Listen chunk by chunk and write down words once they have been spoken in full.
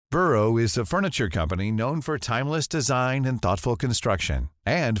Burrow is a furniture company known for timeless design and thoughtful construction,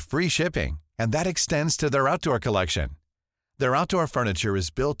 and free shipping, and that extends to their outdoor collection. Their outdoor furniture is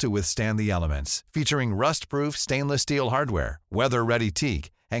built to withstand the elements, featuring rust-proof stainless steel hardware, weather-ready teak,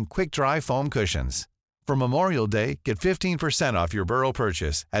 and quick-dry foam cushions. For Memorial Day, get 15% off your Burrow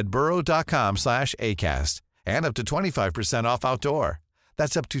purchase at burrow.com/ACAST and up to 25% off outdoor.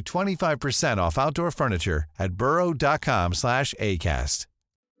 That's up to 25% off outdoor furniture at burrow.com/ACAST.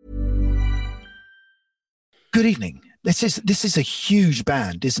 Good evening. This is a huge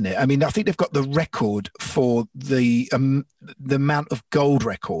band, isn't it? I mean, I think they've got the record for the amount of gold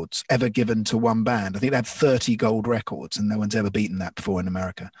records ever given to one band. I think they have 30 gold records, and no one's ever beaten that before in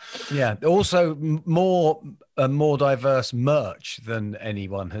America. Yeah. Also, more diverse merch than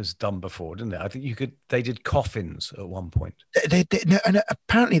anyone has done before, didn't they? I think they did coffins at one point. And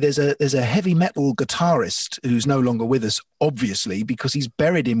apparently there's a heavy metal guitarist who's no longer with us, obviously, because he's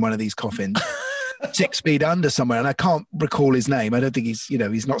buried in one of these coffins. 6 feet under somewhere, and I can't recall his name. I don't think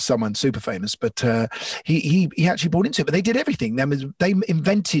he's not someone super famous, but he actually bought into it. But they did everything. They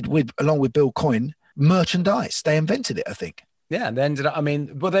invented, along with Bill Coyne, merchandise. They invented it, I think. Yeah, and they ended up. I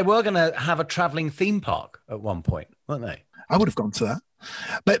mean, well, they were going to have a traveling theme park at one point, weren't they? I would have gone to that.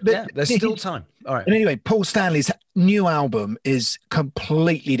 But yeah, there's still time. All right. And anyway, Paul Stanley's new album is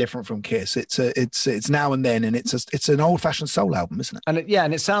completely different from Kiss. It's Now and Then, and it's an old-fashioned soul album, isn't it? And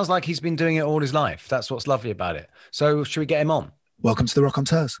it sounds like he's been doing it all his life. That's what's lovely about it. So should we get him on? Welcome to the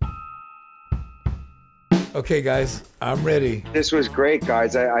Raconteurs. Okay, guys, I'm ready. This was great,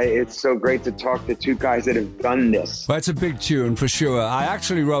 guys. It's so great to talk to two guys that have done this. Well, it's a big tune for sure. I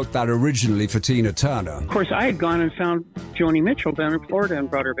actually wrote that originally for Tina Turner. Of course, I had gone and found Joni Mitchell down in Florida and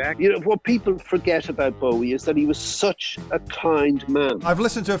brought her back. You know, what people forget about Bowie is that he was such a kind man. I've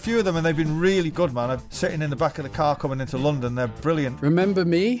listened to a few of them and they've been really good, man. I'm sitting in the back of the car coming into London. They're brilliant. Remember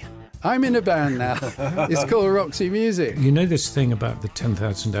me? I'm in a band now. It's called Roxy Music. You know this thing about the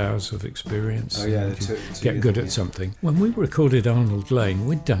 10,000 hours of experience? Oh, yeah. Get good at something. When we recorded Arnold Lane,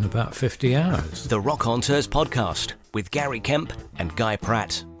 we'd done about 50 hours. The Raconteurs podcast with Gary Kemp and Guy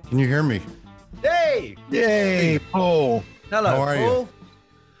Pratt. Can you hear me? Hey! Yay, Paul. Hello, How are Paul.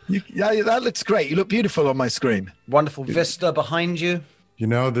 Yeah, that looks great. You look beautiful on my screen. Wonderful vista behind you. You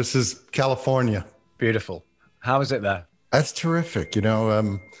know, this is California. Beautiful. How is it there? That's terrific. You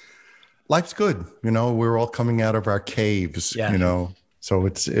know, life's good. You know, we're all coming out of our caves, you know, so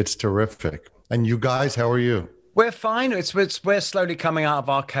it's terrific. And you guys, how are you? We're fine. We're slowly coming out of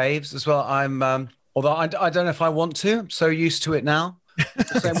our caves as well. I'm, although I don't know if I want to. I'm so used to it now.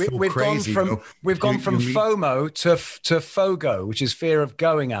 So we've gone from FOMO to FOGO, which is fear of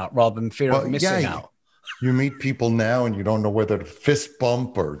going out rather than fear of missing out. You meet people now and you don't know whether to fist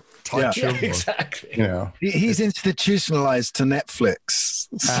bump or touch them. Yeah, exactly. You know, he's institutionalized to Netflix.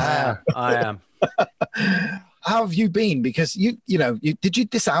 I am. How have you been? Because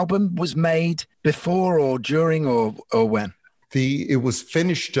this album was made before or during or when? It was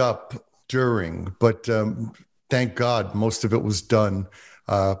finished up during, but thank God most of it was done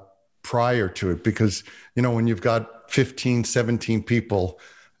prior to it, because, you know, when you've got 15, 17 people,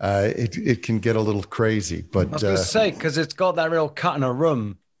 it can get a little crazy. But I was going to say, because it's got that real cut in a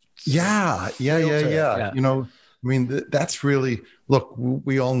room. Yeah. You know, I mean, that's really, look,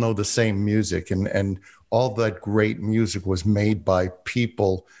 we all know the same music, and all that great music was made by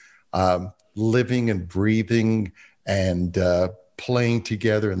people living and breathing and playing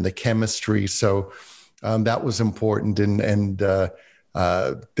together, and the chemistry. So that was important. And there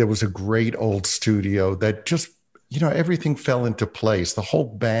was a great old studio that just, you know, everything fell into place. The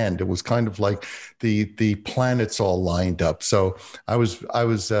whole band, it was kind of like the planets all lined up. So I was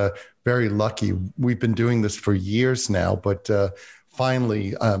very lucky. We've been doing this for years now, but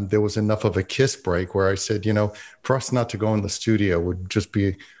finally there was enough of a Kiss break where I said, you know, for us not to go in the studio would just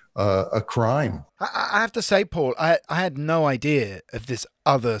be a crime. I have to say, Paul, I had no idea of this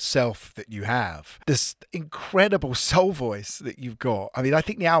other self that you have, this incredible soul voice that you've got. I mean, I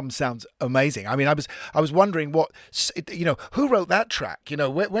think the album sounds amazing. I mean, I was wondering who wrote that track? You know,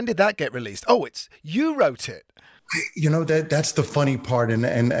 when did that get released? Oh, it's you wrote it. You know, that's the funny part,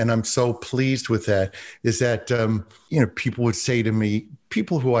 and I'm so pleased with that, is that you know, people would say to me,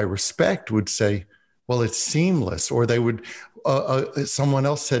 people who I respect would say, well, it's seamless, or they would someone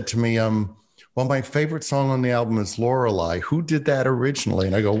else said to me, well, my favorite song on the album is Lorelei. Who did that originally?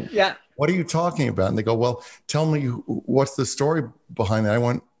 And I go, yeah, what are you talking about? And they go, well, tell me what's the story behind that. I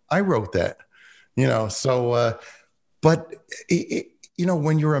went, I wrote that, you know. So but you know,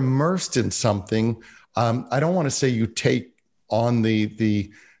 when you're immersed in something, I don't want to say you take on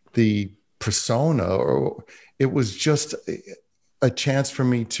the persona, or it was just a chance for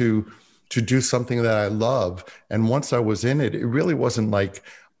me to do something that I love. And once I was in it, it really wasn't like,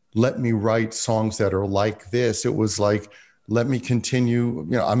 let me write songs that are like this. It was like, let me continue,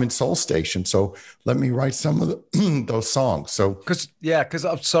 I'm in Soul Station, so let me write some of those songs. So, because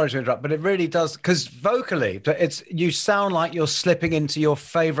I'm sorry to interrupt, but it really does, because vocally, you sound like you're slipping into your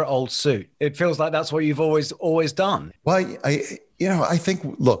favorite old suit. It feels like that's what you've always done. Well, I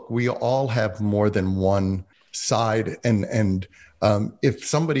think, look, we all have more than one side, and if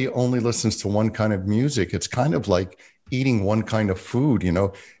somebody only listens to one kind of music, it's kind of like eating one kind of food.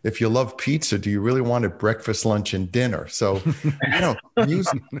 If you love pizza, do you really want it breakfast, lunch, and dinner? So,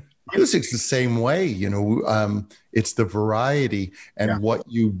 music's the same way. It's the variety and what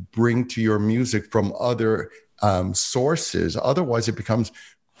you bring to your music from other sources. Otherwise, it becomes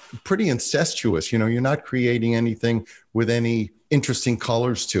pretty incestuous. You're not creating anything with any interesting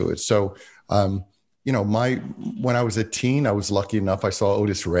colors to it. So, when I was a teen, I was lucky enough. I saw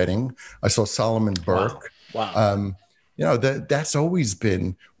Otis Redding. I saw Solomon Burke. Wow. That's always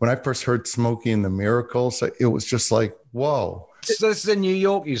been, when I first heard Smokey and the Miracles, it was just like, whoa. So this is in New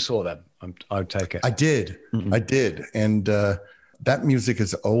York you saw them, I would take it. I did. Mm-hmm. I did. And that music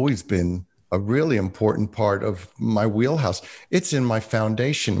has always been a really important part of my wheelhouse. It's in my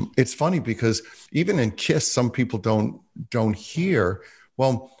foundation. It's funny because even in Kiss, some people don't hear,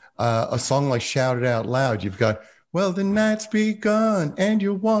 a song like Shout It Out Loud, you've got, well, the night's begun and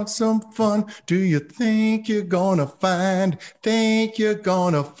you want some fun. Do you think you're gonna find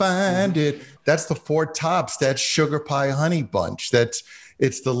it? That's the Four Tops. That's Sugar Pie Honey Bunch.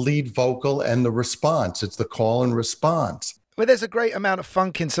 It's the lead vocal and the response. It's the call and response. Well, there's a great amount of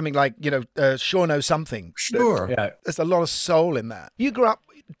funk in something like, Sure Know Something. Sure. Yeah. There's a lot of soul in that. You grew up,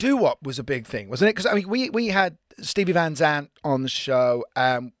 doo-wop was a big thing, wasn't it? Because, we had Stevie Van Zandt on the show,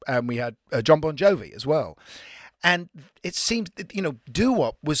 and we had John Bon Jovi as well. And it seems,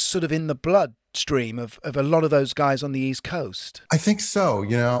 doo-wop was sort of in the bloodstream of a lot of those guys on the East Coast. I think so.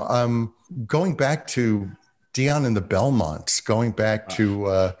 Going back to Dion and the Belmonts, going back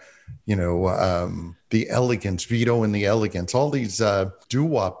to, the Elegants, Vito and the Elegants, all these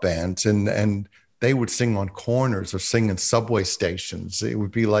doo-wop bands, and they would sing on corners or sing in subway stations. It would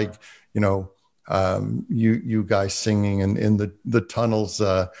be like, you guys singing in the tunnels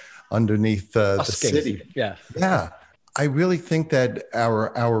underneath the city. Yeah. I really think that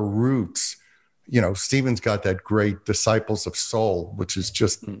our roots, Stephen's got that great Disciples of Soul, which is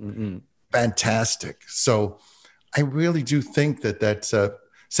just fantastic. So I really do think that's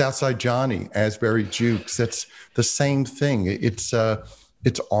Southside Johnny, Asbury Jukes. That's the same thing. It's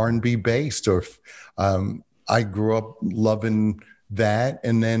R&B based. Or I grew up loving that,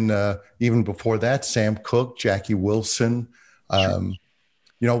 and then even before that, Sam Cooke, Jackie Wilson.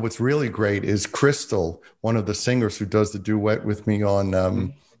 What's really great is Crystal, one of the singers who does the duet with me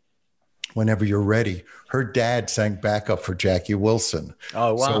on Whenever You're Ready. Her dad sang backup for Jackie Wilson.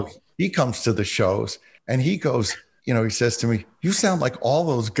 Oh, wow. So he comes to the shows and he goes, he says to me, you sound like all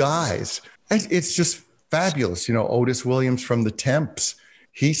those guys. And it's just fabulous. Otis Williams from the Temps.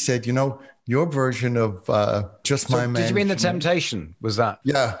 He said, your version of Just My Man. Did you mean The Temptation? Was that?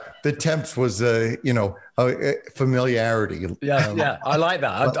 Yeah. The Temps was, familiarity. Yeah. I like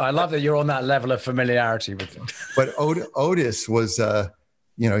that. I love that you're on that level of familiarity with them. But Otis was,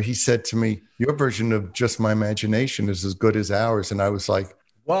 he said to me, your version of Just My Imagination is as good as ours. And I was like,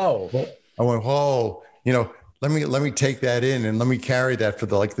 whoa. I went, whoa, let me take that in and let me carry that for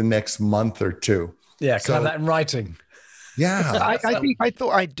the next month or two. Yeah. Can I have that in writing? Yeah. I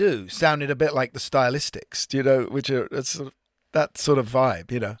thought I Do sounded a bit like the Stylistics, which are that sort of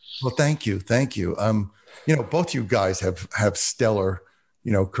vibe, Well, thank you. Both you guys have stellar,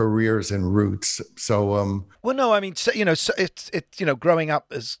 careers and roots. So, well, no, I mean, it's growing up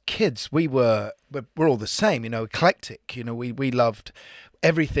as kids, we're all the same, eclectic. We loved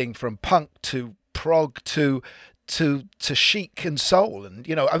everything from punk to prog to chic and soul, and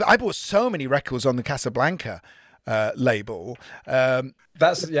I bought so many records on the Casablanca label.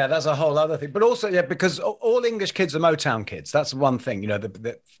 That's a whole other thing. But also, because all English kids are Motown kids. That's one thing.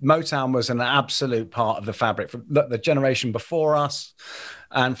 The Motown was an absolute part of the fabric for the generation before us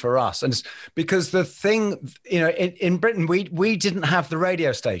and for us. And because the thing, in Britain, we didn't have the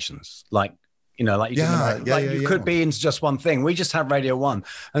radio stations like you could be into just one thing. We just have Radio 1.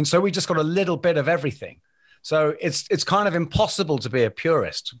 And so we just got a little bit of everything. So it's kind of impossible to be a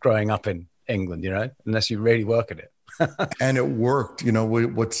purist growing up in England, unless you really work at it. And it worked.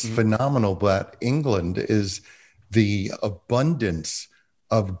 What's phenomenal about England is the abundance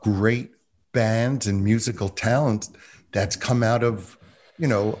of great bands and musical talent that's come out of,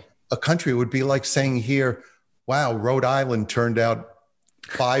 a country. It would be like saying here, wow, Rhode Island turned out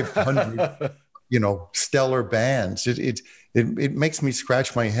 500, stellar bands. It makes me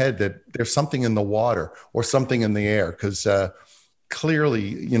scratch my head that there's something in the water or something in the air, because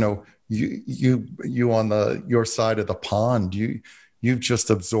clearly, you on your side of the pond, you've just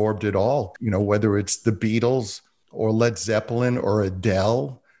absorbed it all. Whether it's the Beatles or Led Zeppelin or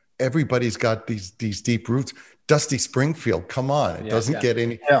Adele, everybody's got these deep roots. Dusty Springfield, come on, it doesn't get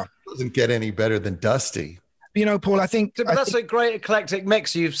any better than Dusty. Paul, I think that's a great eclectic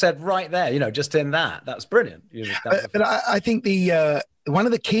mix you've said right there. Just in that's brilliant. But I think the one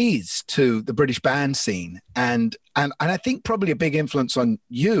of the keys to the British band scene, and I think probably a big influence on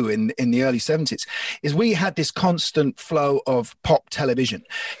you in the early 70s, is we had this constant flow of pop television.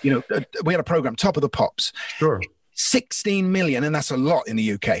 We had a program, Top of the Pops. Sure. 16 million, and that's a lot in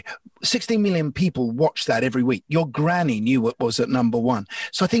the UK. 16 million people watched that every week. Your granny knew what was at number one.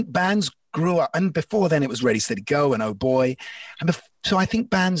 So I think bands grew up, and before then it was Ready, Steady, Go and Oh Boy. So I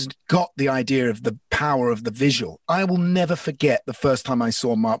think bands got the idea of the power of the visual. I will never forget the first time I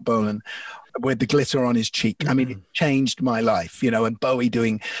saw Mark Bolan with the glitter on his cheek. I mean, it changed my life, and Bowie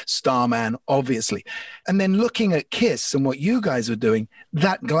doing Starman, obviously. And then looking at Kiss and what you guys were doing,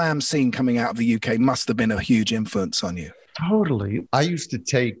 that glam scene coming out of the UK must have been a huge influence on you. Totally. I used to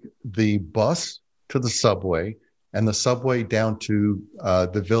take the bus to the subway and the subway down to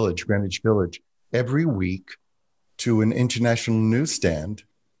the village, Greenwich Village, every week to an international newsstand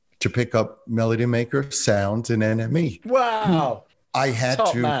to pick up Melody Maker, Sounds, and NME. Wow. I had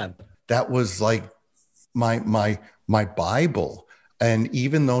Top to. Man. That was like my Bible. And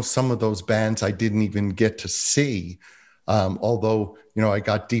even though some of those bands I didn't even get to see, although, I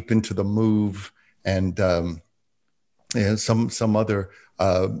got deep into the Move and some other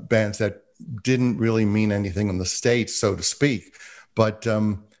bands that didn't really mean anything in the States, so to speak. But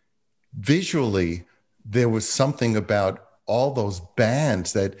visually, there was something about all those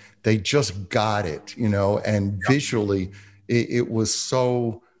bands that they just got it, and visually it was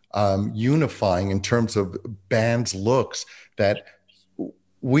so unifying in terms of bands' looks that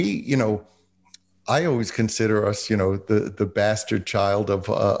we, I always consider us, the bastard child of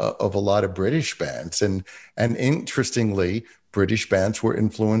a lot of British bands, and interestingly, British bands were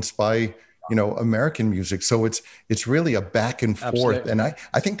influenced by American music. So it's really a back and forth, Absolutely. And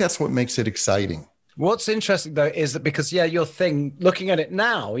I think that's what makes it exciting. What's interesting, though, is that because, your thing, looking at it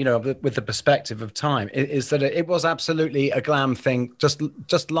now, with the perspective of time, is that it was absolutely a glam thing,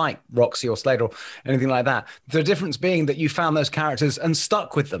 just like Roxy or Slade or anything like that. The difference being that you found those characters and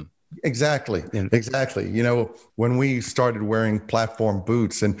stuck with them. Exactly. Exactly. When we started wearing platform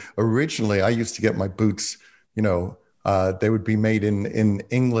boots, and originally I used to get my boots, they would be made in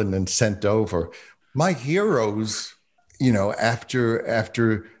England and sent over. My heroes,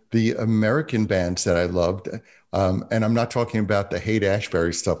 after the American bands that I loved, and I'm not talking about the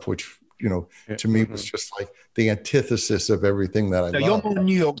Haight-Ashbury stuff, which, to me was just like the antithesis of everything that I love. You're more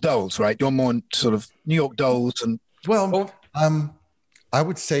New York Dolls, right? You're more sort of New York Dolls. And I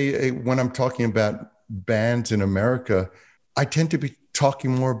would say when I'm talking about bands in America, I tend to be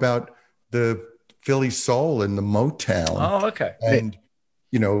talking more about the Philly soul and the Motown. Oh, okay. And,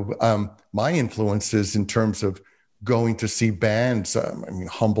 my influences in terms of going to see bands,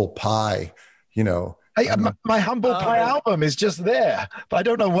 Humble Pie, Hey, my Humble Pie album is just there, but I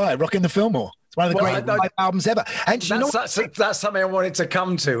don't know why. Rockin' the Fillmore. It's one of the great live albums ever. And that's something I wanted to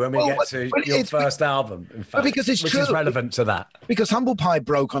come to when we get to your first album, in fact, because it's which true. Is relevant to that. Because Humble Pie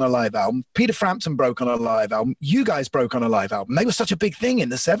broke on a live album. Peter Frampton broke on a live album. You guys broke on a live album. They were such a big thing in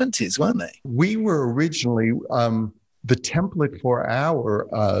the 70s, weren't they? We were originally the template for our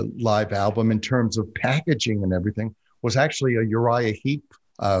live album in terms of packaging and everything was actually a Uriah Heep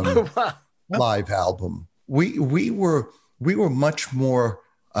live album. We were much more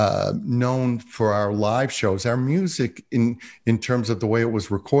known for our live shows. Our music in terms of the way it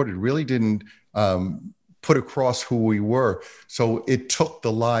was recorded really didn't put across who we were. So it took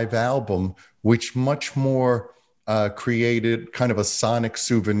the live album, which much more created kind of a sonic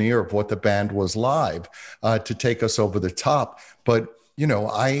souvenir of what the band was live to take us over the top. But,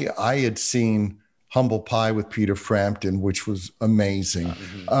 I had seen Humble Pie with Peter Frampton, which was amazing.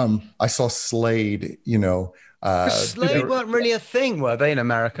 I saw Slade, Slade weren't really a thing, were they, in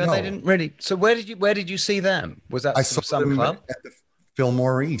America? No. They didn't really. So where did you see them? Was that some club? At the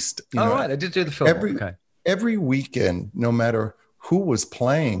Fillmore East. Right, they did do the Fillmore. Every weekend, no matter who was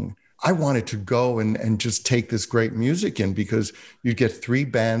playing, I wanted to go and just take this great music in, because you'd get 3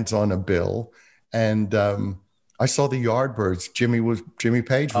 bands on a bill. And I saw the Yardbirds. Jimmy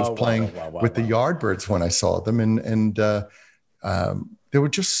Page was playing with the Yardbirds when I saw them. And they were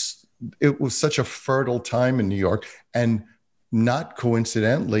just it was such a fertile time in New York. And not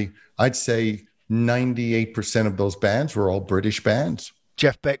coincidentally, I'd say 98% of those bands were all British bands.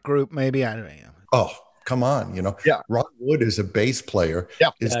 Jeff Beck Group, maybe. I don't know. Oh, come on. Yeah. Ron Wood is a bass player.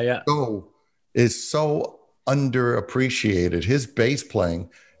 Is so underappreciated. His bass playing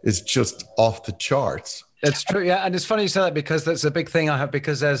is just off the charts. It's true. Yeah. And it's funny you say that, because that's a big thing I have,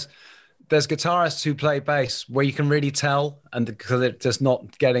 because there's guitarists who play bass where you can really tell, and because they're just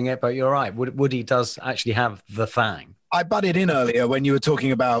not getting it, but you're right. Woody does actually have the thing. I butted in earlier when you were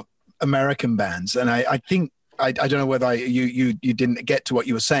talking about American bands, and I think I don't know whether you didn't get to what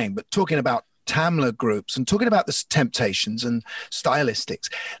you were saying, but talking about Tamla groups and talking about the Temptations and Stylistics,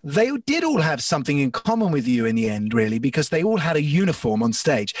 they did all have something in common with you in the end, really, because they all had a uniform on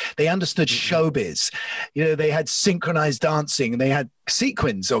stage. They understood showbiz. They had synchronized dancing, and they had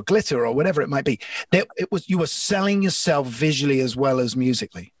sequins or glitter or whatever it might be. You were selling yourself visually as well as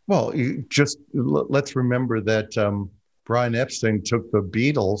musically. Well, let's remember that Brian Epstein took the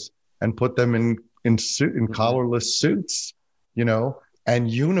Beatles and put them in collarless suits,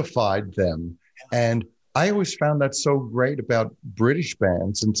 and unified them. And I always found that so great about British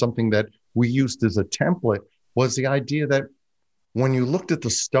bands, and something that we used as a template was the idea that when you looked at the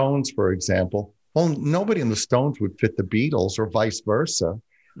Stones, for example, well, nobody in the Stones would fit the Beatles or vice versa.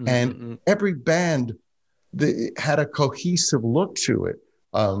 Mm-hmm. And every band had a cohesive look to it.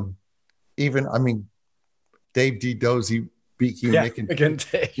 Dave D. Dozy, BQ, Nick,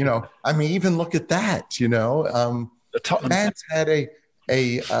 and even look at that. The bands had a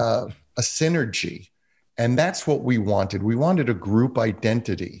synergy, and that's what we wanted. We wanted a group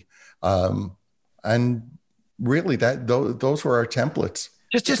identity, and really those were our templates.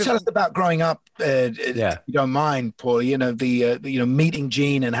 Just tell us about growing up, if you don't mind, Paul. Meeting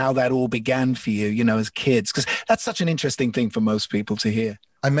Gene and how that all began for you. As kids, because that's such an interesting thing for most people to hear.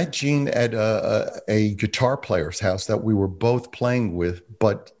 I met Gene at a guitar player's house that we were both playing with,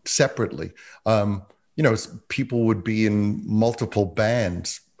 but separately. People would be in multiple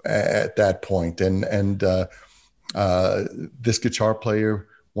bands at that point. And this guitar player,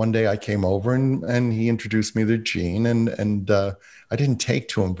 one day I came over and he introduced me to Gene, and I didn't take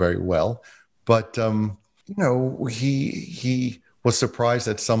to him very well, but he was surprised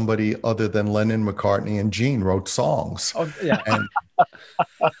that somebody other than Lennon, McCartney, and Gene wrote songs. Oh, yeah.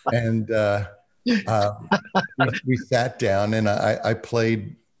 And we sat down, and I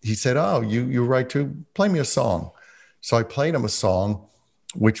played. He said, "Oh, you write too? Play me a song." So I played him a song,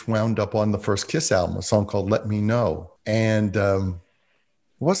 which wound up on the first Kiss album, a song called "Let Me Know," and it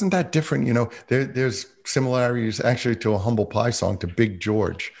wasn't that different. There's similarities actually to a Humble Pie song, to Big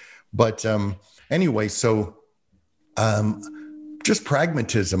George, but anyway, so just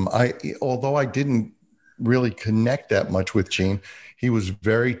pragmatism. Although I didn't really connect that much with Gene, he was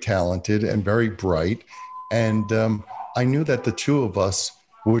very talented and very bright, and I knew that the two of us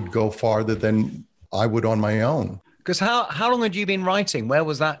would go farther than I would on my own. Because how long had you been writing? Where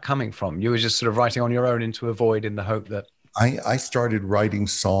was that coming from? You were just sort of writing on your own into a void in the hope that... I started writing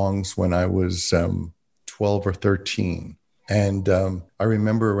songs when I was 12 or 13. And I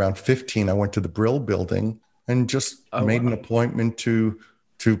remember around 15, I went to the Brill Building and just made an appointment to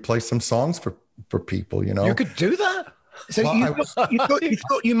play some songs for people, You could do that? So you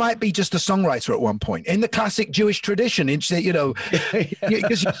thought you might be just a songwriter at one point in the classic Jewish tradition, because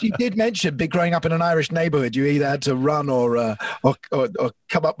you did mention growing up in an Irish neighborhood, you either had to run or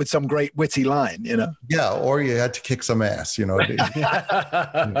come up with some great witty line, Yeah, or you had to kick some ass,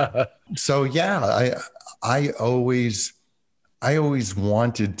 So I always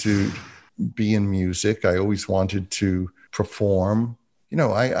wanted to be in music. I always wanted to perform.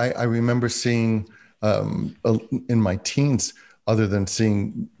 I remember seeing. In my teens, other than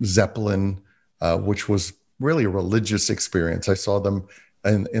seeing Zeppelin, which was really a religious experience. I saw them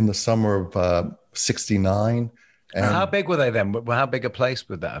in the summer of 69. And how big were they then? How big a place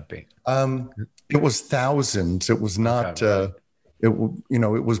would that have been? It was thousands. It was not, it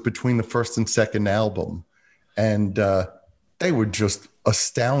was between the first and second album. And they were just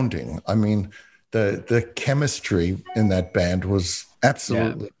astounding. I mean, the chemistry in that band was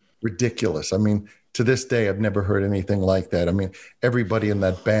absolutely ridiculous. I mean, to this day, I've never heard anything like that. I mean, everybody in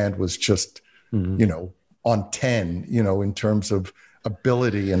that band was just, on 10, in terms of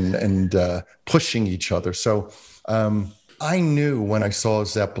ability and pushing each other. So I knew when I saw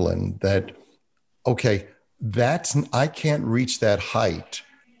Zeppelin that, okay, I can't reach that height,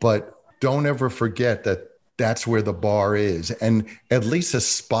 but don't ever forget that that's where the bar is, and at least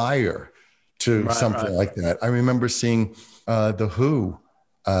aspire to something like that. I remember seeing The Who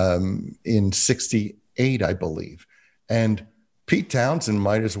in 68, I believe. And Pete Townsend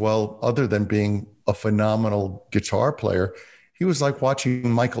might as well, other than being a phenomenal guitar player, he was like watching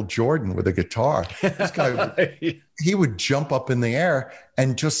Michael Jordan with a guitar. This guy, he would jump up in the air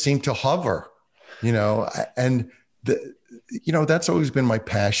and just seem to hover, and that's always been my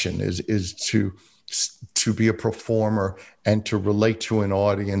passion is to be a performer and to relate to an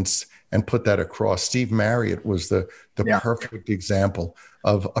audience and put that across. Steve Marriott was the perfect example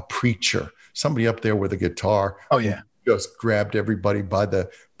of a preacher, somebody up there with a guitar. Oh yeah. Just grabbed everybody by the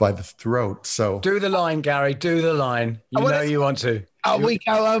throat. So do the line, Gary. Do the line. You want to. We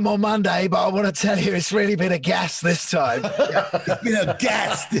go home on Monday, but I want to tell you, it's really been a gas this time. It's been a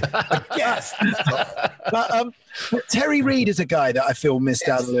gas. But Terry Reid is a guy that I feel missed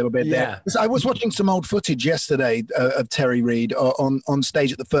out a little bit there. I was watching some old footage yesterday of Terry Reid on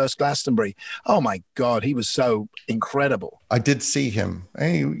stage at the first Glastonbury. Oh my God, he was so incredible. I did see him.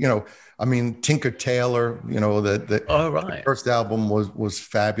 Hey, Tinker Tailor, the first album was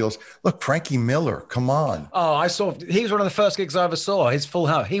fabulous. Look, Frankie Miller, come on. Oh, he was one of the first gigs I ever saw, his Full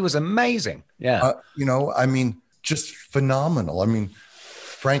House. He was amazing. Yeah. Just phenomenal.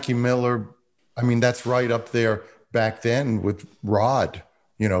 Frankie Miller, that's right up there back then with Rod,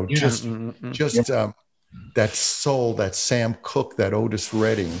 that soul, that Sam Cooke, that Otis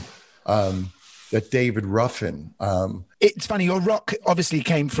Redding, that David Ruffin. It's funny, your rock obviously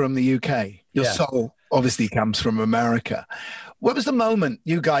came from the UK. Your soul obviously comes from America. What was the moment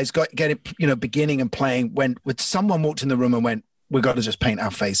you guys get it, beginning and playing when someone walked in the room and went, we've got to just paint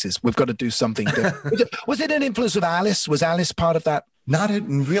our faces. We've got to do something different. Was it an influence of Alice? Was Alice part of that? Not at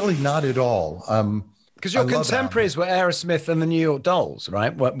all. Because your contemporaries were Aerosmith and the New York Dolls,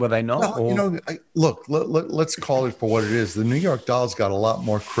 right? Were they not? Well, let's call it for what it is. The New York Dolls got a lot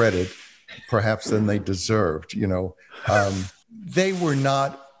more credit perhaps than they deserved. They were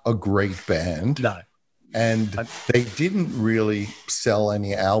not a great band. No. And they didn't really sell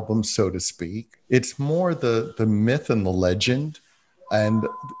any albums, so to speak. It's more the myth and the legend and,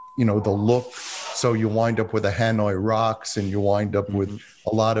 the look. So you wind up with the Hanoi Rocks and you wind up with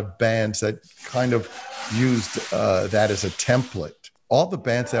a lot of bands that kind of used that as a template. All the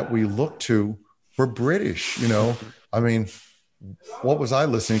bands that we looked to were British, what was I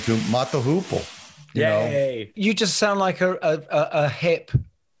listening to? Mott the Hoople. Yay. You just sound like a hip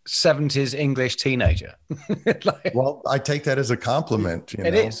 70s English teenager. Well, I take that as a compliment.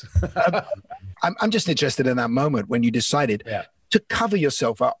 It is. I'm just interested in that moment when you decided to cover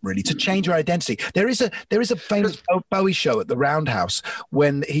yourself up, really, to change your identity. There is a famous Bowie show at the Roundhouse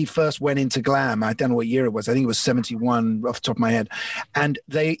when he first went into glam. I don't know what year it was. I think it was 71 off the top of my head. And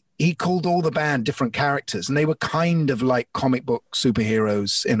he called all the band different characters, and they were kind of like comic book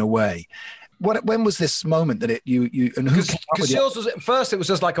superheroes in a way. When was this moment that you and who? Because yours was at first, it was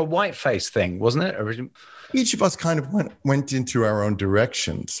just like a whiteface thing, wasn't it? Each of us kind of went into our own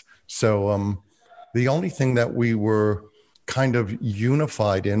directions. So the only thing that we were kind of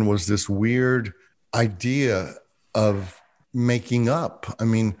unified in was this weird idea of making up.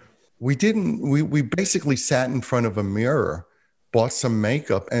 We basically sat in front of a mirror, bought some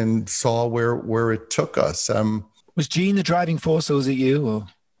makeup, and saw where it took us. Was Gene the driving force, or was it you? Or?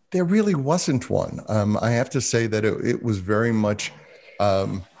 There really wasn't one. I have to say that it was very much,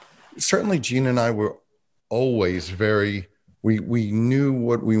 certainly Gene and I were always we knew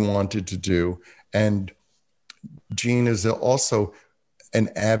what we wanted to do. And Gene is also an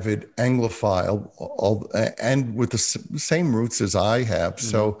avid Anglophile and with the same roots as I have.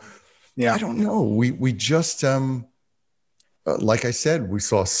 So I don't know. We just, like I said, we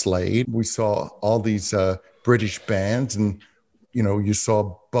saw Slade, we saw all these British bands, and you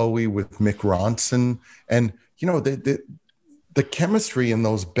saw Bowie with Mick Ronson, and the chemistry in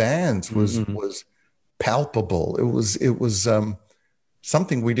those bands was palpable. It was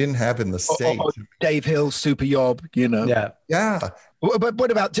something we didn't have in the States. Dave Hill, Super Yob, Yeah. But what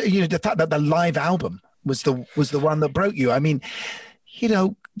about the fact that the live album was the one that broke you?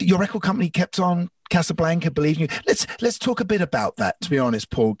 Your record company kept on. Casablanca, Believe in You. Let's talk a bit about that, to be honest,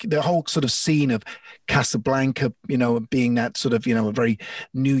 Paul. The whole sort of scene of Casablanca, being that sort of, a very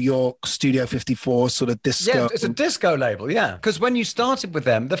New York Studio 54 sort of disco. Yeah, it's a disco label, yeah. Because when you started with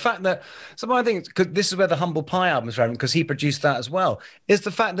them, the fact that, I think this is where the Humble Pie album is from, because he produced that as well, is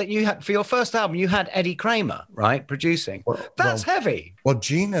the fact that you had, for your first album, you had Eddie Kramer, right, producing. That's heavy. Well,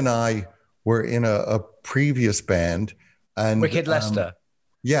 Gene and I were in a previous band. And Wicked Lester.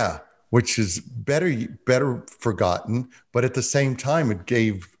 Yeah. Which is better forgotten, but at the same time, it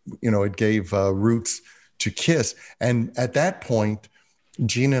gave roots to Kiss. And at that point,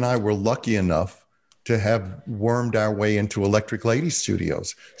 Gene and I were lucky enough to have wormed our way into Electric Lady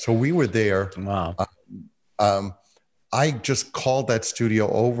Studios. So we were there. Wow. I just called that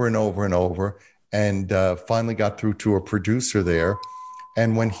studio over and over and over, and finally got through to a producer there.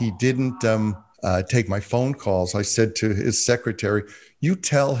 And when he didn't take my phone calls, I said to his secretary, "You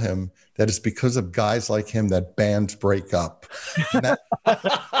tell him that it's because of guys like him that bands break up."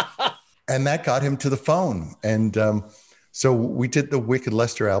 And that got him to the phone. And so we did the Wicked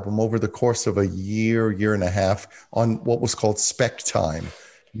Lester album over the course of a year and a half on what was called spec time.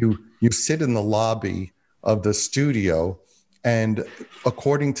 You sit in the lobby of the studio, and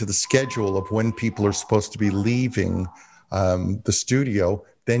according to the schedule of when people are supposed to be leaving the studio,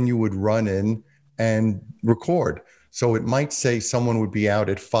 then you would run in and record. So it might say someone would be out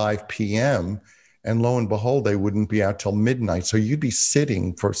at 5 p.m., and lo and behold, they wouldn't be out till midnight. So you'd be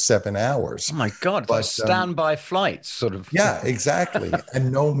sitting for 7 hours. Oh my God, like standby flights, sort of. Yeah, exactly.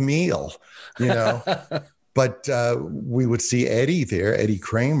 And no meal, you know. But we would see Eddie there, Eddie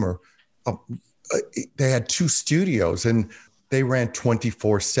Kramer. They had 2 studios, and they ran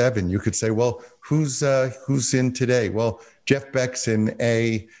 24/7. You could say, well, who's in today? Well, Jeff Beck's in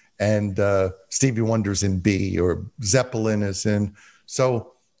A, and Stevie Wonder's in B, or Zeppelin is in.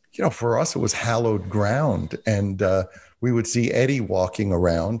 So, you know, for us, it was hallowed ground. And we would see Eddie walking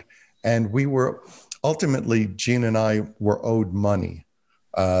around, and we were ultimately, Gene and I were owed money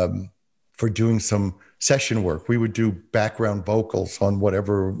for doing some session work. We would do background vocals on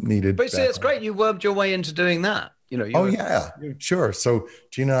whatever needed. But see, it's great. You wormed your way into doing that. You know. Sure. So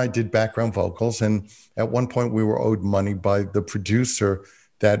Gene and I did background vocals, and at one point we were owed money by the producer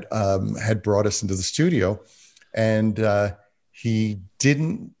that had brought us into the studio, and he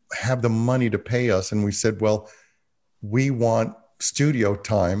didn't have the money to pay us. And we said, well, we want studio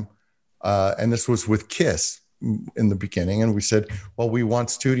time. And this was with Kiss in the beginning. And we said, well, we want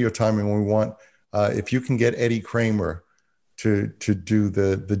studio time, and we want, if you can get Eddie Kramer to do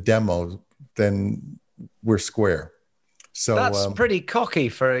the demo, then we're square. So that's pretty cocky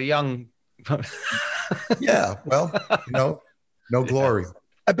for a young. Yeah. Well, you know, no glory.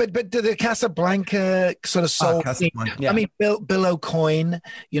 But the Casablanca sort of soul thing. Yeah. I mean, Bill O'Coin,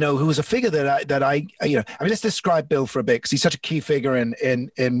 you know, who was a figure that I you know, I mean, let's describe Bill for a bit, because he's such a key figure in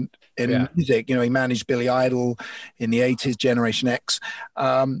music. You know, he managed Billy Idol in the 80s, Generation X.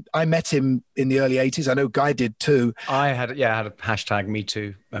 I met him in the early 80s. I know Guy did too. I had a hashtag me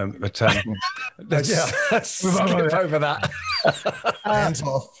too. Let's skip over that. Hands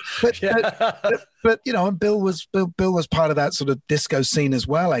off. But you know, and Bill was part of that sort of disco scene as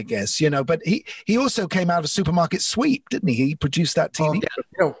well, I guess. You know, but he also came out of Supermarket Sweep, didn't he? He produced that TV.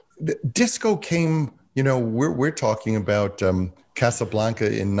 You know, disco came. You know, we're talking about Casablanca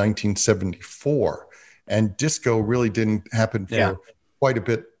in 1974, and disco really didn't happen for quite a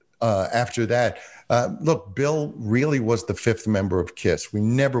bit after that. Look, Bill really was the 5th member of Kiss. We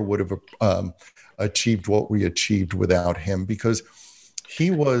never would have achieved what we achieved without him, because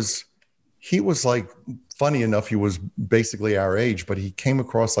he was like, funny enough, he was basically our age, but he came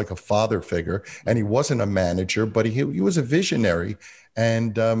across like a father figure, and he wasn't a manager, but he was a visionary.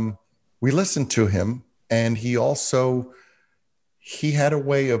 And we listened to him, and he had a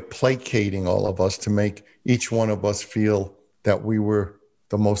way of placating all of us to make each one of us feel that we were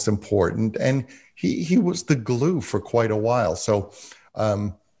the most important. And he was the glue for quite a while. So,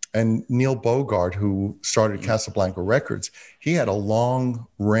 and Neil Bogart, who started Casablanca Records, he had a long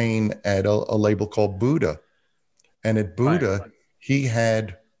reign at a label called Buddha. And at Buddha, he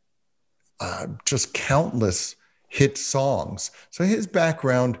had just countless hit songs. So his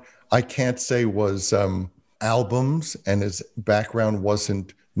background, I can't say was albums, and his background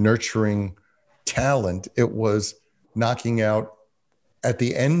wasn't nurturing talent. It was knocking out, at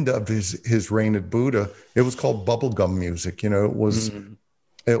the end of his reign at Buddha, it was called bubblegum music. You know, it was...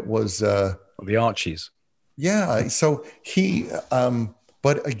 It was the Archies. Yeah. So he,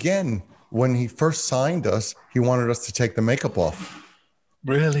 but again, when he first signed us, he wanted us to take the makeup off.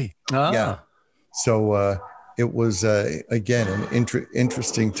 Really? Ah. Yeah. So it was again an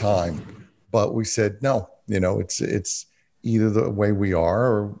interesting time, but we said no. You know, it's either the way we are,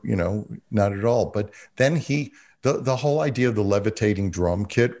 or you know, not at all. But then the whole idea of the levitating drum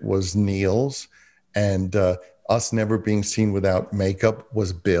kit was Neil's, and us never being seen without makeup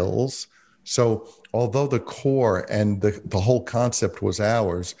was Bill's. So although the core and the whole concept was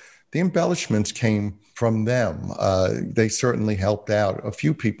ours, the embellishments came from them. They certainly helped out. A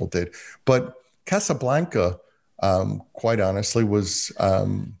few people did. But Casablanca, quite honestly, was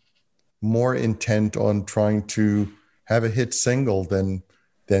more intent on trying to have a hit single than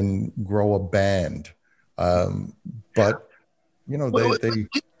grow a band. But, you know, they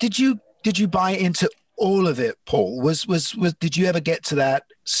Did you buy into all of it, Paul? Was did you ever get to that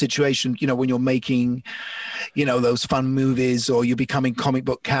situation, you know, when you're making those fun movies, or you're becoming comic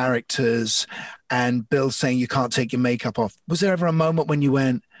book characters, and Bill's saying you can't take your makeup off. Was there ever a moment when you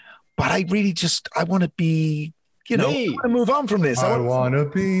went, but I want to be, I want to move on from this. I want to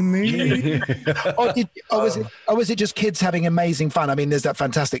be me. or was it just kids having amazing fun? I mean, there's that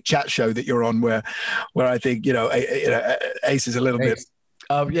fantastic chat show that you're on where I think, Ace is a little bit.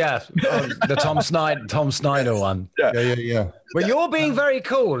 The Tom Snyder one. Yeah. Well, you're being very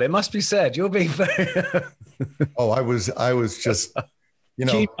cool. It must be said. You're being very. I was just,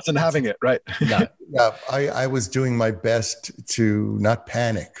 He wasn't having it, right? No. Yeah, I was doing my best to not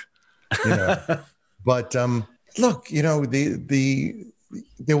panic, But look, there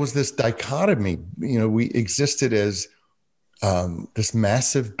was this dichotomy. We existed as this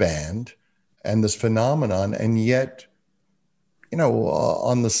massive band and this phenomenon, and yet,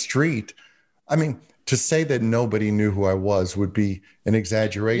 on the street, I mean, to say that nobody knew who I was would be an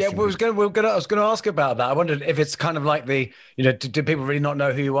exaggeration. Yeah, I was going to ask about that. I wondered if it's kind of like do people really not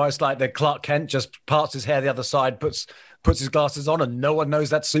know who you are? It's like the Clark Kent just parts his hair the other side, puts his glasses on, and no one knows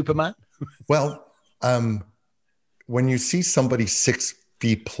that's Superman. Well, when you see somebody 6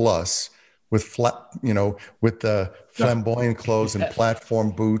 feet plus with with the flamboyant clothes and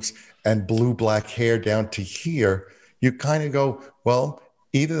platform boots and black hair down to here, you kind of go, well,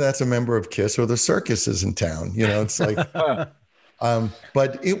 either that's a member of KISS or the circus is in town. It's like,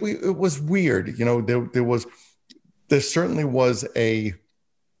 but it was weird. There certainly was a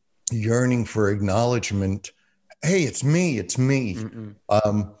yearning for acknowledgement. Hey, it's me.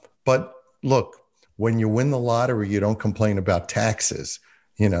 But look, when you win the lottery, you don't complain about taxes.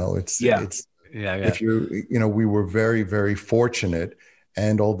 If we were very, very fortunate.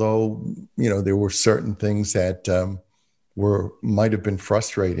 And although, there were certain things that, might have been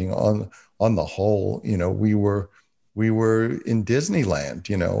frustrating on the whole, we were in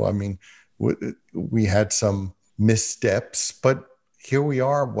Disneyland, I mean, we had some missteps, but here we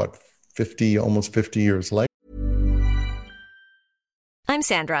are, almost 50 years later. I'm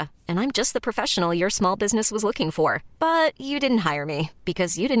Sandra, and I'm just the professional your small business was looking for. But you didn't hire me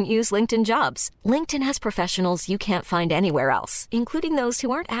because you didn't use LinkedIn Jobs. LinkedIn has professionals you can't find anywhere else, including those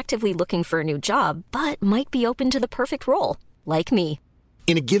who aren't actively looking for a new job, but might be open to the perfect role, like me.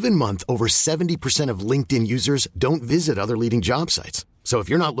 In a given month, over 70% of LinkedIn users don't visit other leading job sites. So if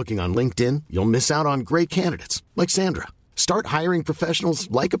you're not looking on LinkedIn, you'll miss out on great candidates like Sandra. Start hiring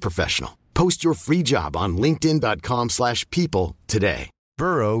professionals like a professional. Post your free job on linkedin.com/people today.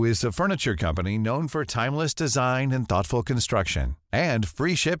 Burrow is a furniture company known for timeless design and thoughtful construction and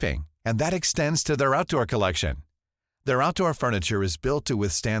free shipping, and that extends to their outdoor collection. Their outdoor furniture is built to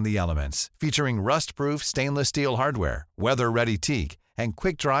withstand the elements, featuring rust-proof stainless steel hardware, weather-ready teak, and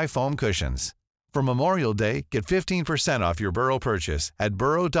quick-dry foam cushions. For Memorial Day, get 15% off your Burrow purchase at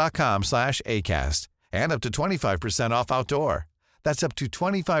burrow.com/ACAST and up to 25% off outdoor. That's up to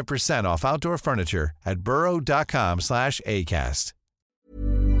 25% off outdoor furniture at burrow.com/ACAST.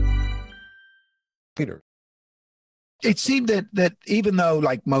 Peter. It seemed that even though,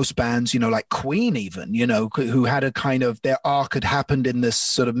 like most bands, like Queen even, who had a kind of, their arc had happened in this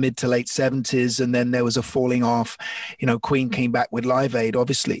sort of mid to late 70s, and then there was a falling off, Queen came back with Live Aid,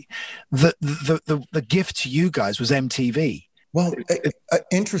 obviously. The gift to you guys was MTV. Well,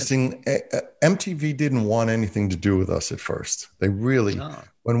 interesting. MTV didn't want anything to do with us at first. They really,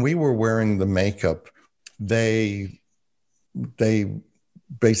 when we were wearing the makeup, they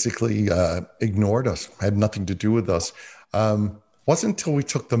basically ignored us, had nothing to do with us. Wasn't until we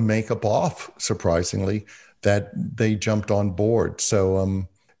took the makeup off, surprisingly, that they jumped on board. So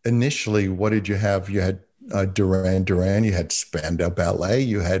initially, what did you have? You had Duran Duran, you had Spandau Ballet,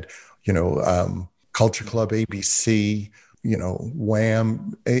 you had, Culture Club, ABC,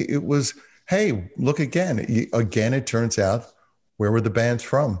 Wham. It was, hey, look again. Again, it turns out, where were the bands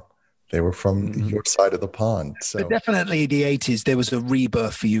from? They were from your side of the pond. So but definitely the 80s, there was a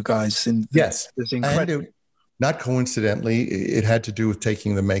rebirth for you guys. Yes. And not coincidentally, it had to do with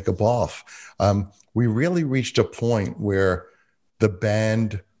taking the makeup off. We really reached a point where the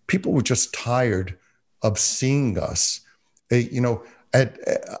band, people were just tired of seeing us.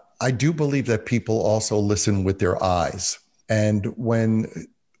 I do believe that people also listen with their eyes. And when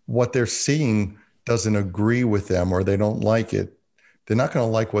what they're seeing doesn't agree with them or they don't like it, they're not going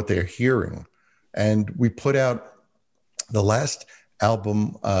to like what they're hearing. And we put out the last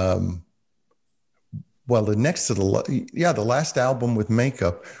album, the last album with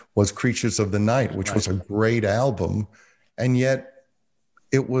makeup was Creatures of the Night, which was a great album. And yet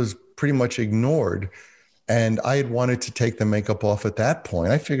it was pretty much ignored. And I had wanted to take the makeup off at that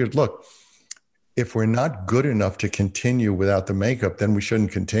point. I figured, look, if we're not good enough to continue without the makeup, then we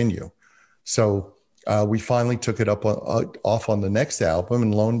shouldn't continue. So we finally took it off on the next album,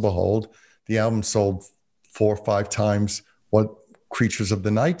 and lo and behold, the album sold 4 or 5 times what Creatures of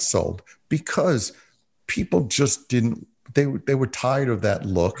the Night sold, because people just didn't. They were tired of that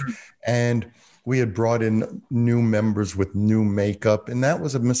look, and we had brought in new members with new makeup, and that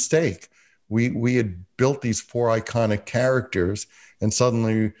was a mistake. We had built these 4 iconic characters, and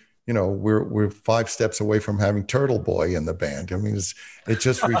suddenly, you know, we're 5 steps away from having Turtle Boy in the band. I mean, it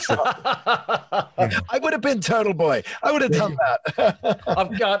just reached. I would have been Turtle Boy. I would have done that.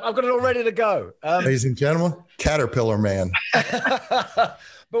 I've got it all ready to go. Ladies and gentlemen, Caterpillar Man.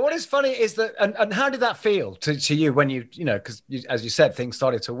 But what is funny is that, and how did that feel to you when you know, because as you said, things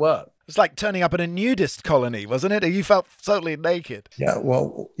started to work? It's like turning up in a nudist colony, wasn't it? You felt totally naked. Yeah,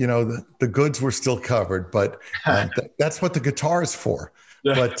 well, you know, the goods were still covered, but that's what the guitar is for.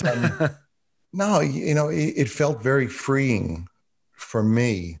 Yeah. But no, you know, it felt very freeing for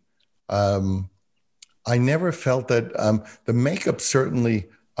me. I never felt that the makeup certainly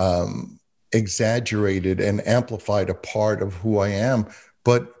exaggerated and amplified a part of who I am.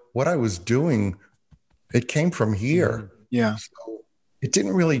 But what I was doing, it came from here. Yeah. So it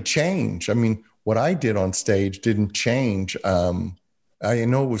didn't really change. I mean, what I did on stage didn't change. I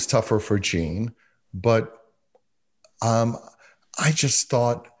know it was tougher for Gene, but I just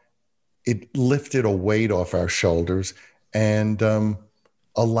thought it lifted a weight off our shoulders and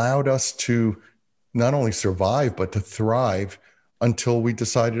allowed us to not only survive, but to thrive until we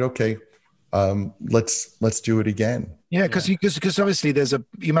decided, okay, let's do it again. Yeah, because obviously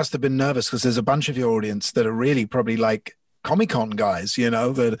you must have been nervous because there's a bunch of your audience that are really probably like Comic-Con guys, you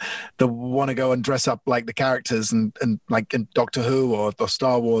know, that want to go and dress up like the characters and like in Doctor Who or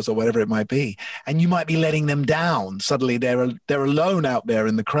Star Wars or whatever it might be, and you might be letting them down. Suddenly they're alone out there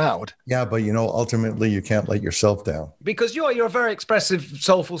in the crowd. Yeah, but you know, ultimately you can't let yourself down because you're a very expressive,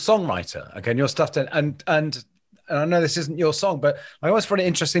 soulful songwriter. Okay, and your stuff and I know this isn't your song, but I always find it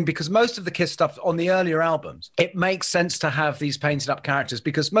interesting because most of the Kiss stuff on the earlier albums, it makes sense to have these painted up characters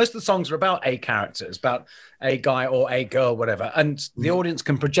because most of the songs are about a character, it's about a guy or a girl, whatever. And the audience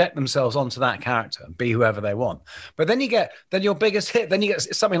can project themselves onto that character and be whoever they want. But then your biggest hit, then you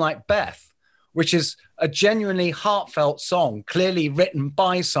get something like Beth, which is a genuinely heartfelt song, clearly written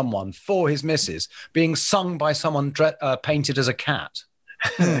by someone for his missus, being sung by someone painted as a cat.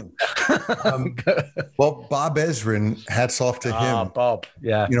 Well, Bob Ezrin, hats off to him. Bob,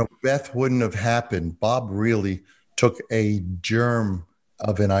 yeah. You know, Beth wouldn't have happened. Bob really took a germ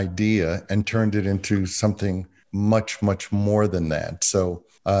of an idea and turned it into something much, much more than that. So,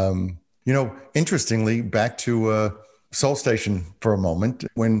 you know, interestingly, back to Soul Station for a moment,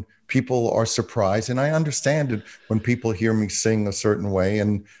 when people are surprised, and I understand it when people hear me sing a certain way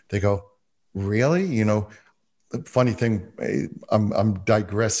and they go, really? You know, the funny thing, I'm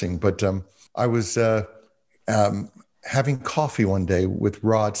digressing, but I was having coffee one day with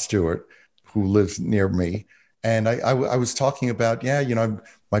Rod Stewart, who lives near me, and I was talking about, you know,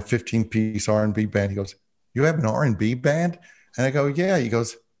 my 15-piece R&B band. He goes, "You have an R&B band?" And I go, "Yeah." He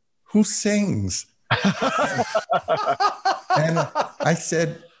goes, "Who sings?" And I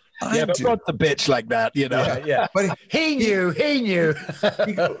said, but Rod's a bitch like that, you know. Yeah. But he knew.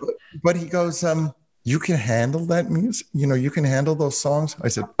 But he goes, "You can handle that music, you know, you can handle those songs." I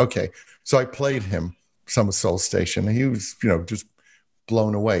said, "Okay." So I played him some of Soul Station, and he was, you know, just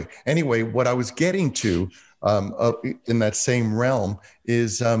blown away. Anyway, what I was getting to in that same realm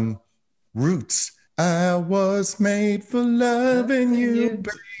is Roots. I was made for loving you, baby.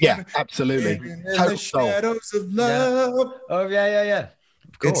 Yeah, absolutely. In the shadows of love. Yeah. Oh, yeah.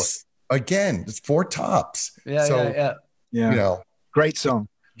 Of course. It's Four Tops. Yeah. You know, great song.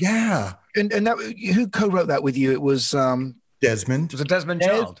 Yeah. And that, who co-wrote that with you? It was Desmond. It was a Desmond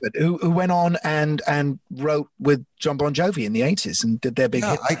Child who went on and wrote with John Bon Jovi in the 80s and did their big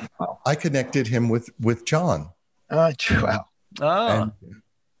hit. I connected him with John. Wow. And,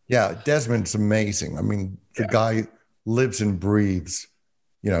 yeah, Desmond's amazing. I mean, the guy lives and breathes.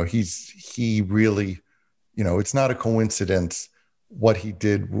 You know, he really, you know, it's not a coincidence what he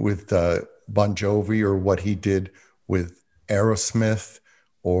did with Bon Jovi or what he did with Aerosmith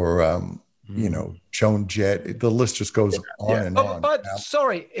or you know, Joan Jett. The list just goes on and on. But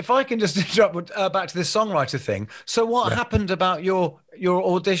sorry, if I can just interrupt back to this songwriter thing. So what happened about your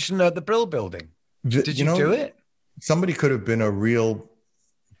audition at the Brill Building? Did you do it? Somebody could have been a real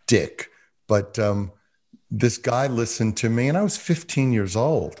dick, but this guy listened to me, and I was 15 years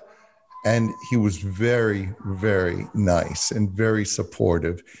old, and he was very, very nice and very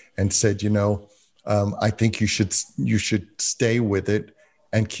supportive, and said, you know, I think you should stay with it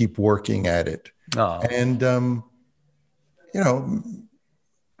and keep working at it. And, you know,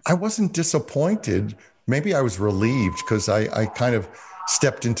 I wasn't disappointed. Maybe I was relieved because I kind of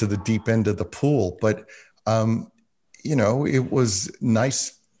stepped into the deep end of the pool. But, it was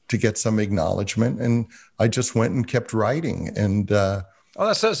nice to get some acknowledgement. And I just went and kept writing. And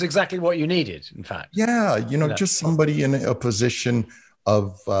that's exactly what you needed, in fact. Yeah, just somebody in a position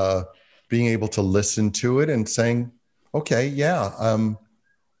of being able to listen to it and saying, okay, yeah.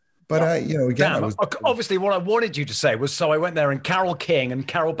 But obviously what I wanted you to say was, so I went there and Carole King and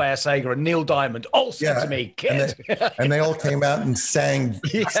Carol Bayer-Sager and Neil Diamond all said to me, kid. And they all came out and sang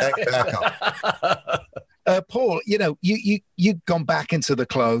back up. Paul, you've gone back into the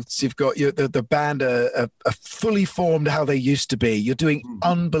clothes. You've got the band are fully formed how they used to be. You're doing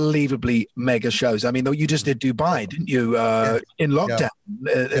unbelievably mega shows. I mean, you just did Dubai, didn't you, in lockdown?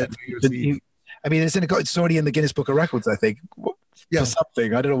 It's already in the Guinness Book of Records, I think. For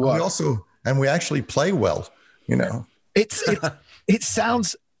something, I don't know what. We actually play well, It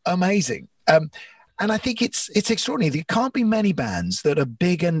sounds amazing, and I think it's extraordinary. There can't be many bands that are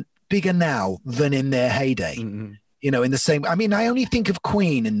bigger now than in their heyday. Mm-hmm. In the same. I mean, I only think of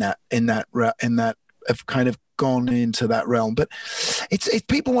Queen in that have kind of gone into that realm. But it's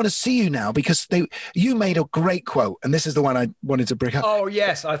people want to see you now because you made a great quote, and this is the one I wanted to bring up. Oh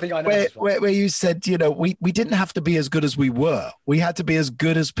yes, I think I know where you said, we didn't have to be as good as we were. We had to be as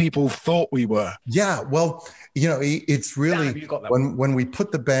good as people thought we were. Yeah, well, it's really when we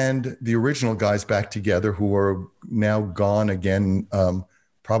put the original guys back together, who are now gone again,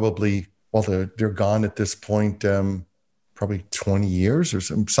 probably. Well, they're gone at this point. Probably 20 years or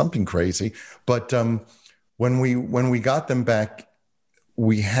something crazy. But when we got them back,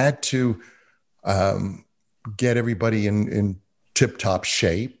 we had to get everybody in tip-top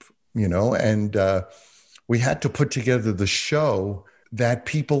shape, and we had to put together the show that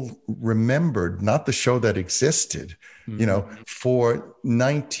people remembered, not the show that existed. Mm-hmm. For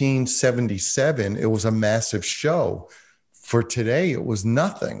 1977, it was a massive show. For today, it was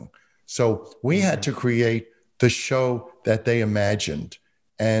nothing. So we had to create the show that they imagined.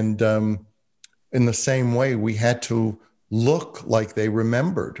 And in the same way, we had to look like they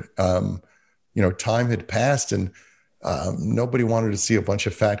remembered. Time had passed and nobody wanted to see a bunch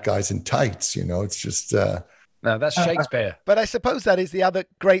of fat guys in tights. It's just... No, that's Shakespeare. But I suppose that is the other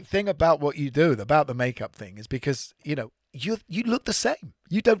great thing about what you do, about the makeup thing, is because, you look the same.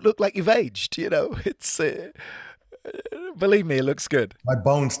 You don't look like you've aged, It's... believe me, it looks good. My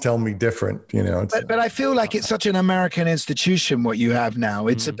bones tell me different, But I feel like it's such an American institution, what you have now.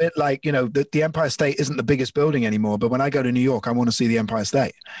 It's a bit like, the Empire State isn't the biggest building anymore, but when I go to New York, I want to see the Empire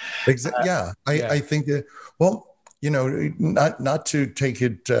State. Exactly. I think that, not to take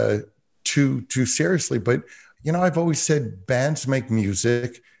it too seriously, but, I've always said bands make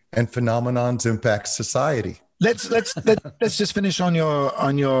music and phenomenons impact society. Let's just finish on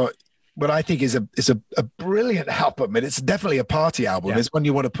your what I think is a brilliant album, and it's definitely a party album. Yeah. It's one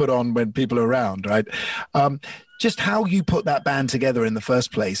you want to put on when people are around, right? Just how you put that band together in the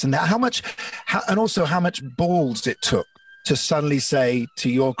first place, and how much balls it took to suddenly say to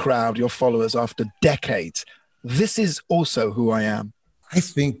your crowd, your followers, after decades, this is also who I am. I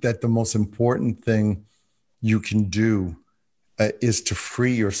think that the most important thing you can do is to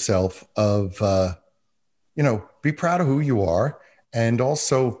free yourself of, be proud of who you are. And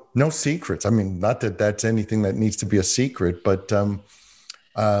also no secrets. I mean, not that that's anything that needs to be a secret, but as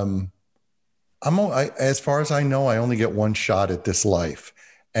far as I know, I only get one shot at this life.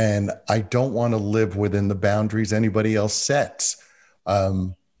 And I don't want to live within the boundaries anybody else sets.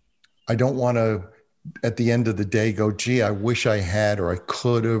 I don't want to, at the end of the day, go, gee, I wish I had, or I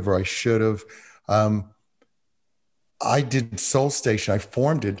could have, or I should have. I did Soul Station. I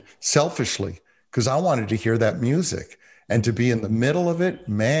formed it selfishly because I wanted to hear that music. And to be in the middle of it,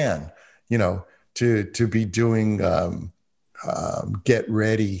 man, to be doing Get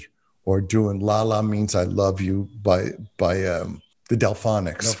Ready or doing La La Means I Love You by the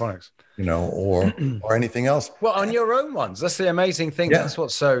Delphonics. Or anything else. Well, on your own ones. That's the amazing thing. Yeah. That's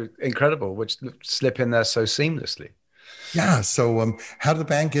what's so incredible, which slip in there so seamlessly. Yeah. So how did the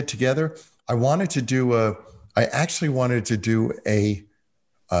band get together? I actually wanted to do a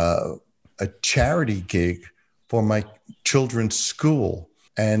charity gig for my children's school.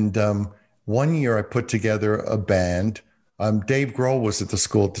 And 1 year I put together a band. Dave Grohl was at the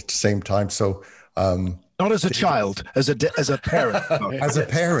school at the same time. So not as a child, as a parent. As a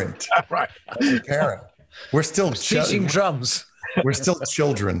parent. Right. As a parent. We're still teaching drums. We're still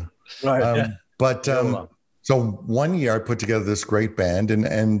children. Right. So 1 year I put together this great band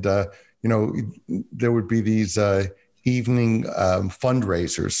and there would be these evening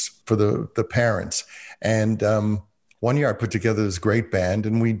fundraisers for the parents. And one year I put together this great band,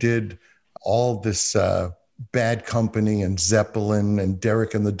 and we did all this Bad Company and Zeppelin and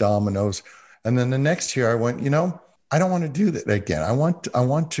Derek and the Dominoes. And then the next year I went, I don't want to do that again. I want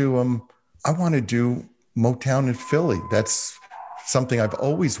to do Motown in Philly. That's something I've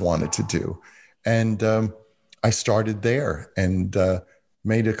always wanted to do. And I started there and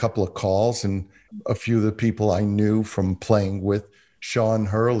made a couple of calls, and a few of the people I knew from playing with Sean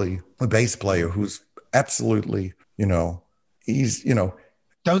Hurley, a bass player who's absolutely, he's,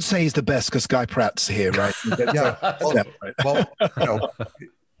 Don't say he's the best because Guy Pratt's here, right? Yeah. Well,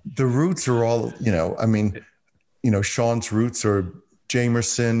 the roots are all, Sean's roots are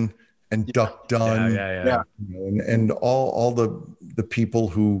Jamerson and Duck Dunn. Yeah. And all the people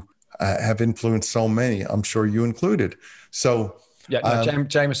who have influenced so many, I'm sure you included. So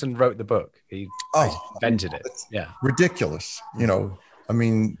Jamerson wrote the book. He invented it. Yeah. Ridiculous.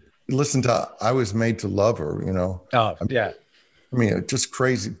 Listen to I Was Made to Love Her, Oh, yeah. Just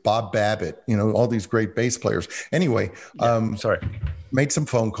crazy. Bob Babbitt, all these great bass players. Anyway, made some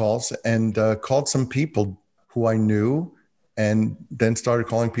phone calls and called some people who I knew, and then started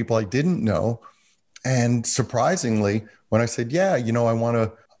calling people I didn't know. And surprisingly, when I said, I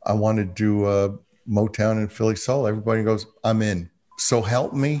want to do Motown and Philly Soul, everybody goes, I'm in. So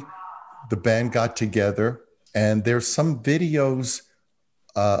help me. The band got together, and there's some videos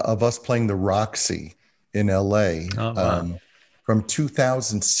of us playing the Roxy in LA. Oh, wow. From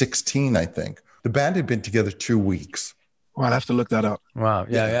 2016, I think. The band had been together 2 weeks. Well, I'll have to look that up. Wow.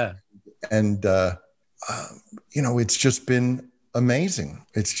 Yeah. And, it's just been amazing.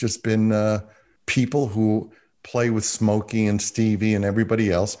 It's just been people who play with Smokey and Stevie and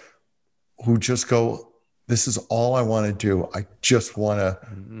everybody else who just go, this is all I want to do. I just want to,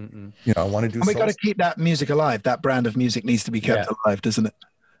 I want to do. And we got to keep that music alive. That brand of music needs to be kept alive, doesn't it?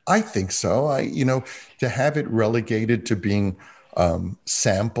 I think so. To have it relegated to being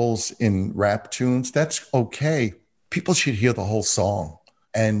samples in rap tunes, that's okay. People should hear the whole song.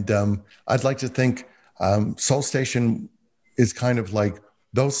 And I'd like to think Soul Station is kind of like,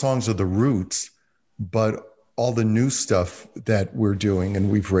 those songs are the roots, but all the new stuff that we're doing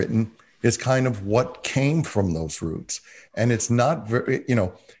and we've written is kind of what came from those roots. And it's not very,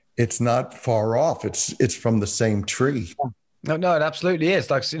 it's not far off. It's from the same tree. No, it absolutely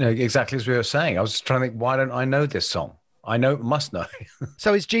is. Like, exactly as we were saying. I was just trying to think, why don't I know this song? I must know.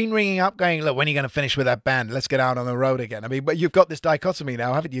 So is Gene ringing up going, look, when are you going to finish with that band? Let's get out on the road again. But you've got this dichotomy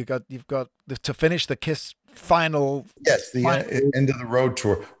now, haven't you? You've got to finish the Kiss final. Yes, the end of the road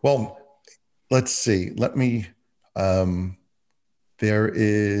tour. Well, let's see. Let me,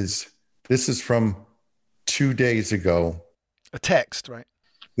 this is from 2 days ago. A text, right?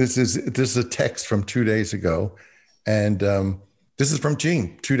 This is a text from 2 days ago. And this is from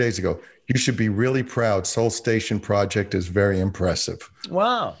Gene 2 days ago. You should be really proud. Soul Station project is very impressive.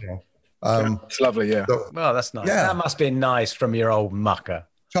 Wow. It's lovely, yeah. So, well, that's nice. Yeah. That must be nice from your old mucker.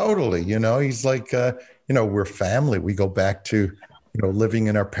 Totally. He's like, we're family. We go back to, living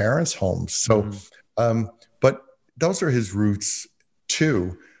in our parents' homes. So, but those are his roots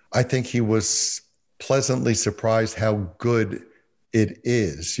too. I think he was pleasantly surprised how good it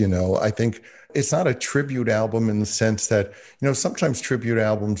is. I think it's not a tribute album in the sense that, sometimes tribute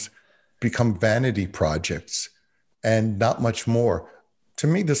albums become vanity projects and not much more. To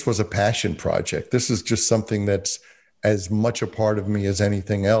me, this was a passion project. This is just something that's as much a part of me as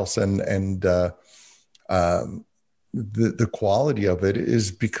anything else. And the quality of it is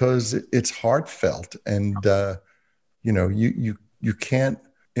because it's heartfelt, and you can't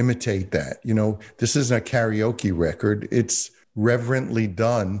imitate that. This isn't a karaoke record. It's reverently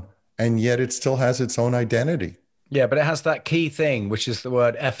done, and yet it still has its own identity. Yeah, but it has that key thing, which is the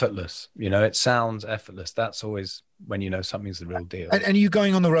word effortless. It sounds effortless. That's always when something's the real deal. And are you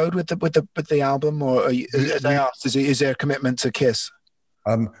going on the road with the album, or as I asked, is there a commitment to Kiss?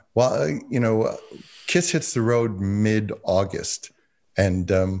 Kiss hits the road mid-August, and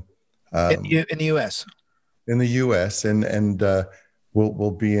in the US. In the US, and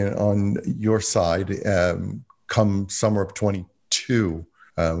we'll be on your side come summer of 22.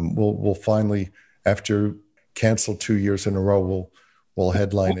 We'll finally, after cancel 2 years in a row, we'll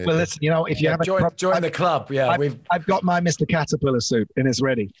headline it. Well, listen, if you have join the club, I've got my Mr. Caterpillar suit and it's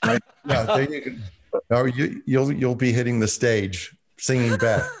ready. Right? Yeah, there you go. You'll be hitting the stage singing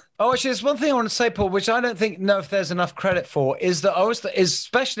back. Oh, actually, there's one thing I want to say, Paul, which I don't know if there's enough credit for, is that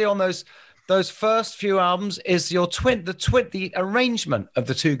especially on those first few albums, is the arrangement of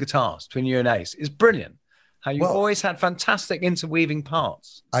the two guitars between you and Ace is brilliant. How you always had fantastic interweaving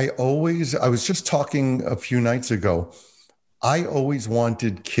parts. I was just talking a few nights ago. I always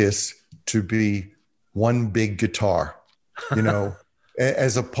wanted Kiss to be one big guitar,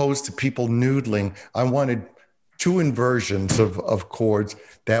 as opposed to people noodling. I wanted two inversions of chords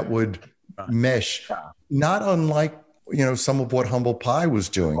that would mesh, not unlike, some of what Humble Pie was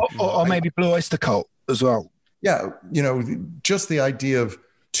doing. Or maybe Blue Oyster Cult as well. Yeah, just the idea of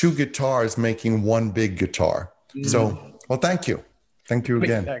two guitars making one big guitar. So, well, thank you. Thank you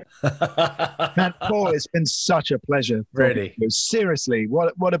again. Man, Paul, it's been such a pleasure. Really. Seriously,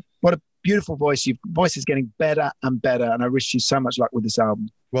 what a beautiful voice. Your voice is getting better and better, and I wish you so much luck with this album.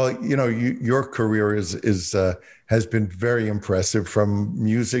 Well, your career has been very impressive, from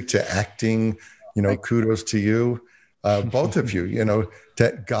music to acting. Kudos to you, both of you.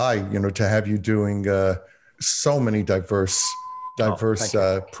 To Guy, to have you doing so many diverse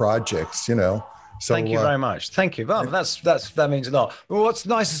projects. So, thank you very much. Thank you. Well, that means a lot. Well, what's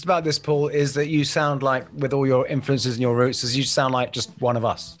nicest about this, Paul, is that you sound like, with all your influences and your roots, you sound like just one of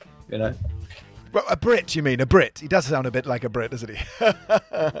us. Well, a Brit, you mean? A Brit. He does sound a bit like a Brit, doesn't he?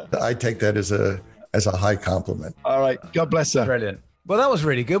 I take that as a high compliment. All right. God bless her. Brilliant. Well, that was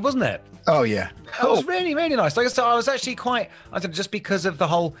really good, wasn't it? Oh, yeah. That was really, really nice. Like I said, I was actually just because of the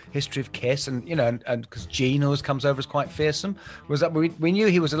whole history of Kiss and because Gene always comes over as quite fearsome, was that we knew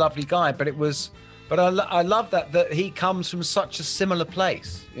he was a lovely guy, but I love that he comes from such a similar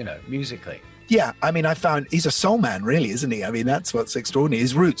place, musically. Yeah, I mean, I found he's a soul man, really, isn't he? I mean, that's what's extraordinary.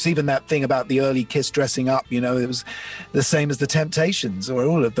 His roots, even that thing about the early Kiss dressing up, it was the same as the Temptations or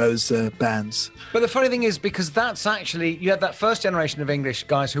all of those bands. But the funny thing is, because that's actually, you had that first generation of English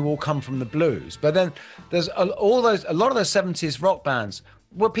guys who all come from the blues, but then there's a lot of those 70s rock bands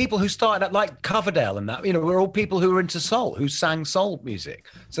were people who started out like Coverdale and that, were all people who were into soul, who sang soul music.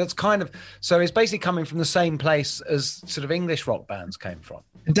 So it's it's basically coming from the same place as sort of English rock bands came from.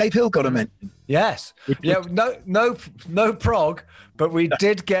 And Dave Hill got a mention. Yes. Yeah. No prog, but we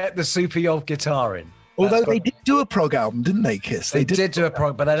did get the Super Yov guitar in. Although they did do a prog album, didn't they, Kiss? They did do a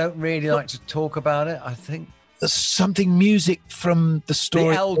prog, but I don't really like to talk about it, I think. There's something music from the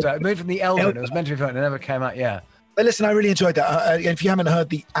story. The Elder. It moved from the Elder. It was meant to be fun. It never came out, yeah. But listen, I really enjoyed that. If you haven't heard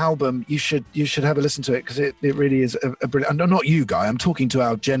the album, you should have a listen to it, because it really is a brilliant. No, not you, Guy. I'm talking to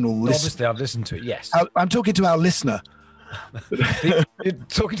our general listener. Obviously, I've listened to it. Yes, I'm talking to our listener. You're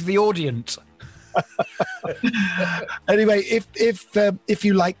talking to the audience. Anyway, if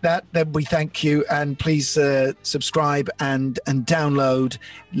you like that, then we thank you, and please subscribe and download,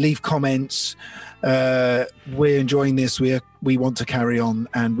 leave comments. We're enjoying this. We want to carry on,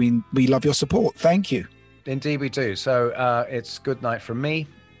 and we love your support. Thank you. Indeed we do. So it's good night from me.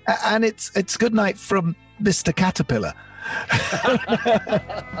 And it's good night from Mr. Caterpillar.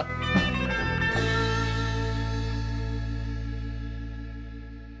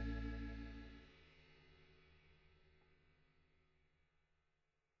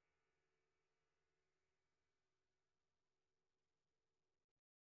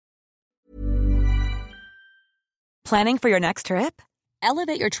 Planning for your next trip?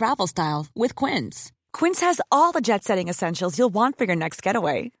 Elevate your travel style with Quince. Quince has all the jet-setting essentials you'll want for your next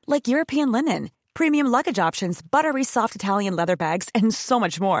getaway, like European linen, premium luggage options, buttery soft Italian leather bags, and so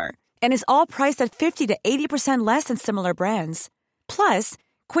much more. And is all priced at 50 to 80% less than similar brands. Plus,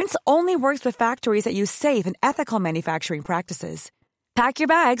 Quince only works with factories that use safe and ethical manufacturing practices. Pack your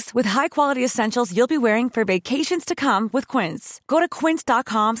bags with high-quality essentials you'll be wearing for vacations to come with Quince. Go to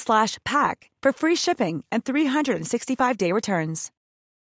quince.com/pack for free shipping and 365-day returns.